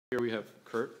Here we have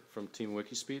Kurt from Team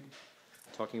Wikispeed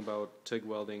talking about TIG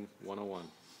Welding 101.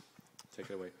 Take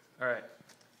it away. Alright,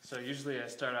 so usually I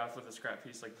start off with a scrap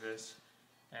piece like this,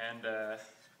 and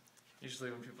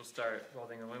usually when people start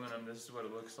welding aluminum, this is what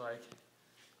it looks like,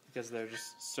 because there are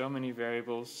just so many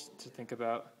variables to think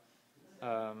about.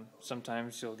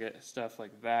 Sometimes you'll get stuff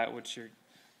like that, which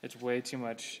it's way too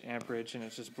much amperage and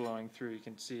it's just blowing through. You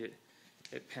can see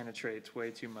it penetrates way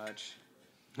too much.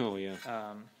 Oh yeah.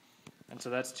 And so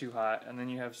that's too hot. And then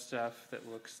you have stuff that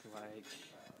looks like, I'm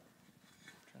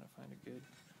trying to find a good,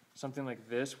 something like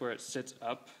this where it sits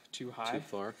up too high. Too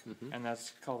far. Mm-hmm. And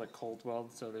that's called a cold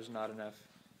weld, so there's not enough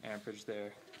amperage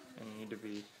there, and you need to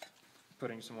be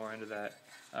putting some more into that.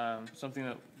 Something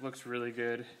that looks really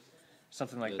good,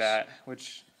 something like that,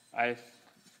 which I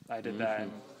did that,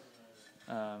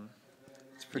 and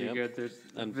it's pretty good. There's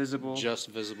visible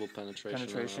penetration on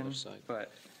the other side,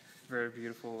 but very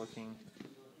beautiful looking.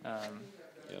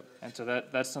 And so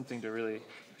that's something to really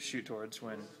shoot towards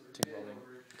when TIG welding.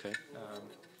 Okay.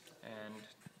 And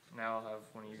now I'll have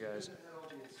one of you guys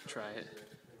try it,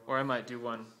 or I might do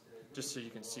one just so you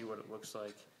can see what it looks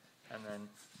like, and then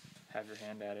have your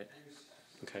hand at it.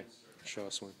 Okay. Show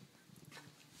us one.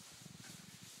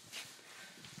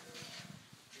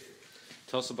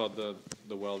 Tell us about the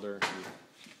welder.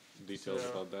 Details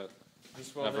about that.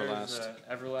 This welder is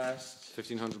Everlast.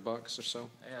 $1,500 or so.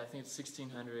 Yeah, I think it's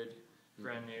 1,600,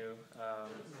 brand new.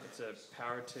 It's a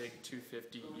Power TIG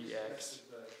 250 EX,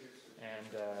 and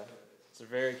it's a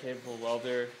very capable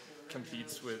welder.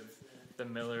 Competes with the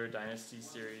Miller Dynasty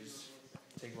series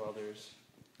TIG welders.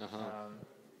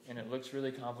 And it looks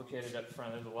really complicated up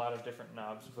front. There's a lot of different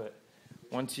knobs, but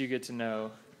once you get to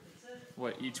know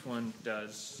what each one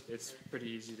does, it's pretty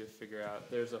easy to figure out.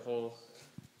 There's a whole,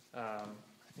 I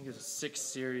think there's 6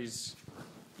 series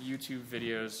YouTube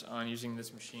videos on using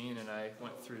this machine, and I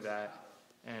went through that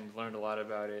and learned a lot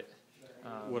about it.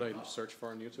 What I search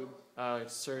for on YouTube?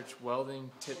 Search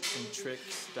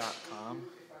weldingtipsandtricks.com.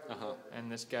 And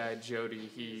this guy, Jody,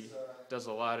 he does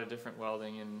a lot of different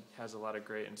welding and has a lot of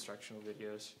great instructional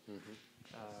videos.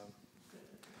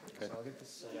 Okay. So I'll get this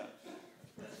set up.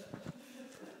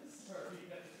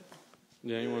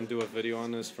 Did anyone do a video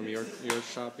on this from your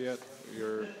shop yet?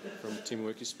 You're from Team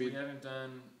Wikispeed? We haven't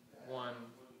done one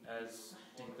as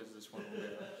deep as this one will do.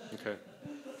 Okay.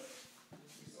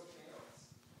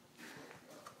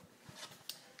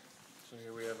 So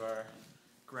here we have our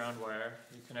ground wire.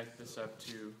 You connect this up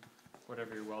to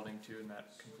whatever you're welding to, and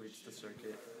that completes the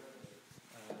circuit.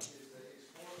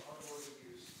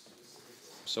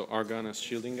 So argon is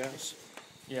shielding gas?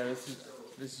 Yeah, this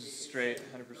is straight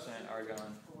 100%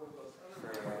 argon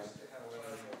for welding.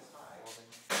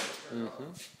 And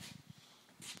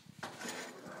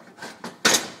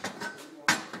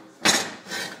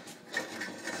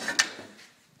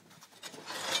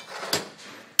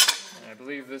I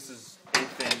believe this is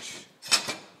 1/8 inch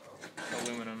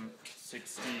aluminum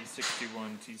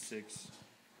 6061 T6.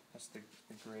 That's the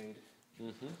grade.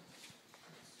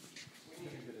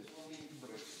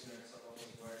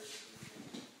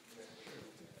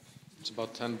 It's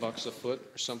about $10 a foot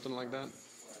or something like that.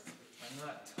 I'm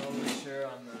not totally sure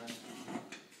on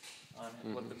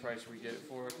what the price we get it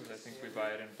for, because I think we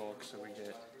buy it in bulk, so we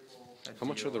get a How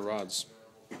much deal. are the rods?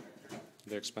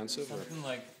 They're expensive? Something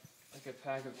like a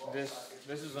pack of this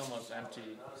is almost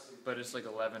empty, but it's like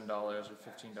 $11 or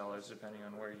 $15 depending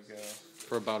on where you go.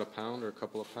 For about a pound or a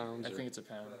couple of pounds? I think it's a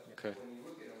pound. Yeah. Okay.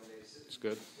 It's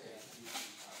good.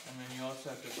 And then you also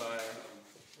have to buy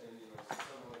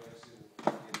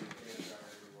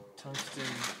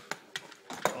tungsten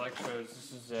electrodes.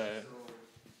 This is a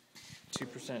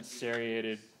 2%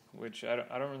 serrated, which I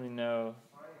don't really know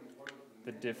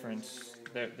the difference.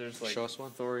 There's like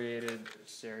thoriated,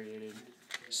 serrated.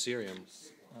 Cerium.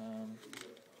 So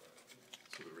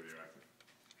they're radioactive?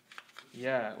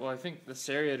 Yeah, well I think the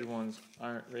serrated ones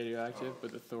aren't radioactive,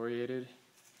 but the thoriated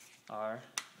are.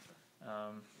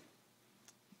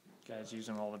 Guys use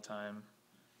them all the time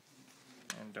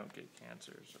and don't get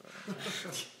cancer, so I don't know.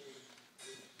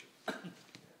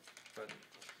 But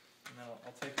now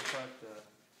I'll take apart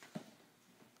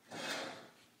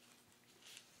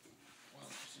well,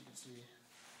 so you can see.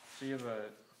 So you have a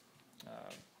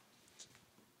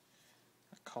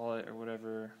collet or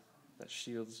whatever that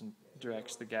shields and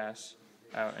directs the gas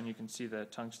out, and you can see the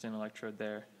tungsten electrode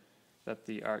there, that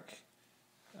the arc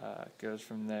goes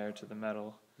from there to the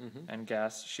metal, and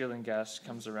shielding gas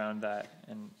comes around that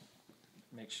and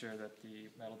makes sure that the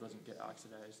metal doesn't get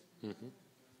oxidized. And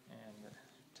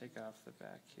take off the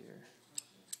back here.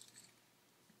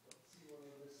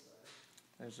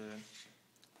 There's a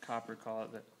copper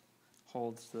collet that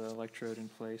holds the electrode in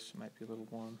place. It might be a little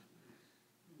warm.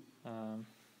 And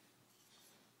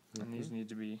these need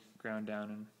to be ground down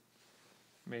and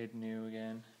made new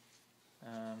again.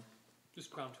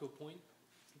 Just ground to a point?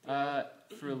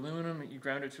 For aluminum, you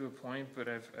ground it to a point, but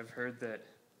I've heard that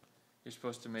you're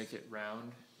supposed to make it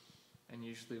round, and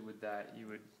usually with that you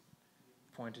would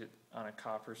point it on a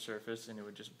copper surface and it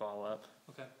would just ball up.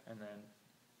 Okay. And then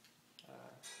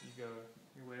you go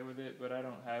your way with it, but I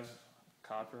don't have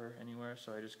copper anywhere,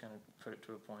 so I just kind of put it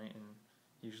to a point and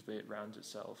usually it rounds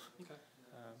itself. Okay.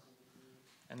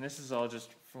 And this is all just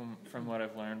from what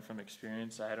I've learned from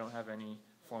experience. I don't have any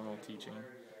formal teaching,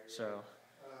 so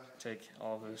take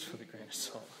all of this with a grain of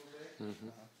salt. I think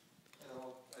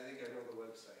I know the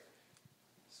website.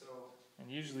 So,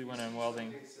 And usually when I'm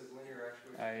welding,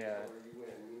 I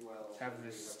have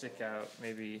this stick out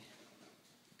maybe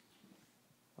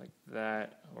like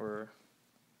that, or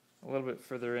a little bit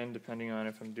further in, depending on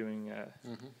if I'm doing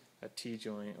a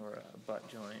T-joint or a butt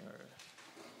joint, or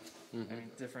I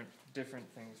mean different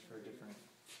things for different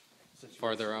situations.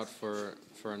 Farther out for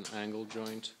an angle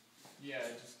joint, Yeah,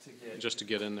 just to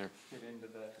get in there. get into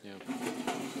the. Yeah.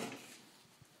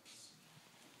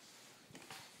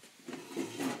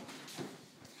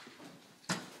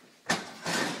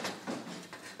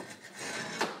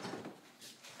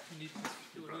 You need this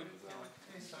to do it?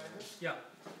 hey Simon, Yeah.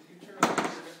 did you turn on the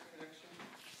internet connection?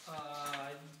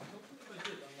 I don't think I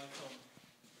did on my phone.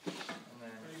 And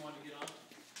then Where you want to get on?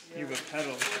 you have a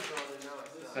pedal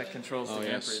that controls Oh, the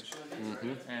yes.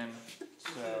 amperage, and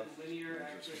so Linear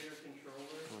actuator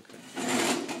controller, Okay.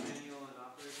 manual and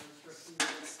operator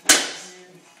instructions.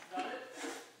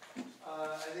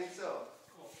 I think so.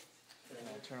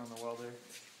 turn on the welder.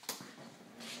 So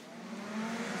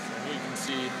here you can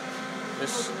see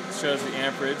this shows the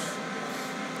amperage,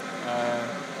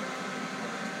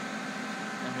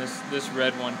 and this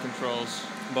red one controls.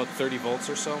 About 30 volts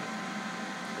or so? Or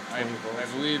I 20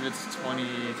 volts? believe it's 20,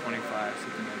 25,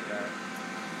 something like that.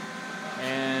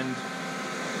 And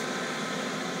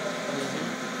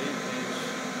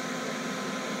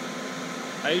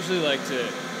I usually like to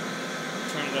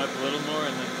turn it up a little more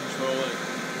and then control it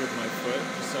with my foot,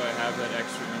 just so I have that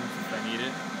extra oomph if I need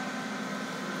it.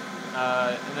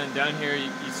 And then down here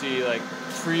you see like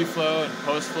pre-flow and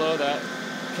post-flow. That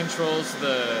controls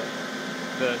the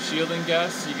shielding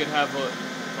gas. You could have a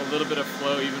little bit of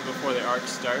flow even before the arc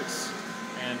starts,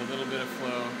 and a little bit of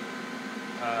flow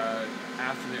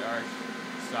after the arc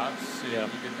stops, so you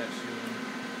get that shielding.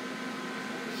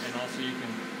 And also you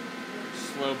can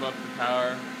slope up the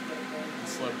power and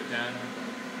slope it down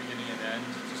beginning and end,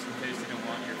 just in case you don't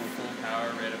want your full power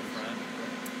right up front.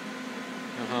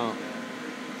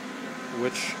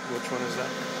 Which one is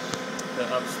that? The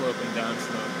upslope and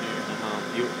downslope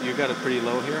here. You got it pretty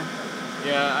low here?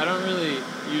 Yeah, I don't really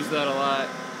use that a lot.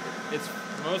 It's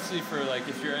mostly for like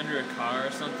if you're under a car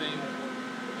or something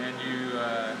and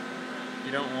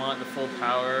you don't want the full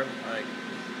power like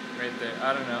right there.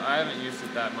 I don't know. I haven't used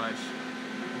it that much.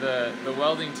 The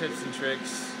welding tips and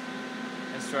tricks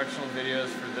instructional videos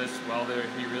for this welder,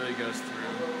 he really goes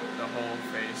through the whole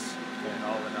face and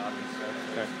all the knobs and stuff.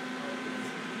 Okay.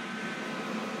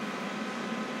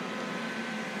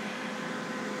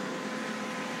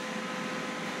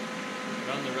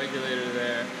 But on the regulator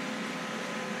there,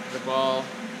 the ball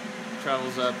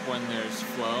travels up when there's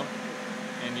flow,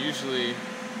 and usually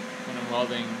when I'm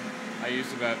welding I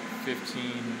use about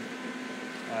 15,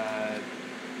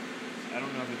 I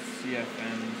don't know if it's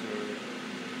CFMs or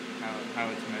how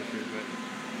it's measured, but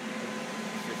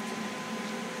 15.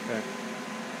 Okay.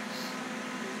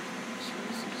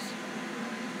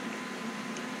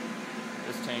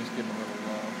 This tank's getting a little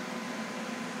low.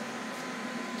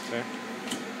 Okay.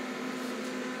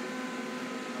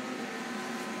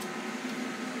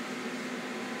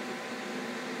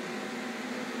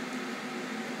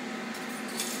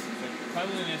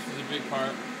 Cleanliness is a big part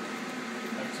of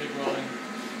TIG welding,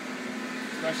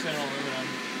 especially in aluminum.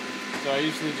 So I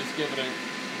usually just give it a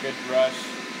good brush.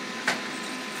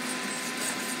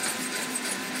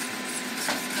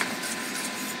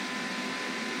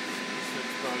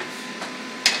 Switch parts.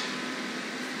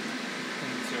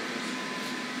 Clean the surface.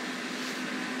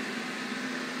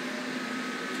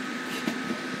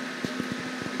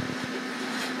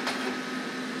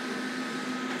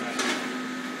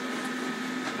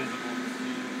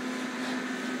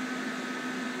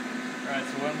 Alright,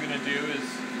 so what I'm going to do is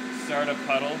start a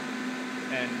puddle,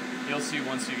 and you'll see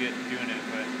once you get doing it,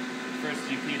 but first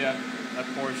you heat up a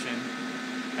portion,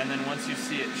 and then once you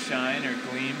see it shine or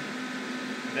gleam,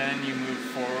 then you move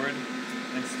forward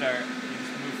and you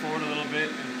just move forward a little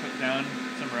bit and put down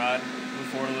some rod, move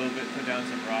forward a little bit, put down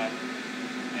some rod,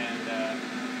 and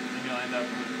then you'll end up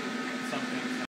with something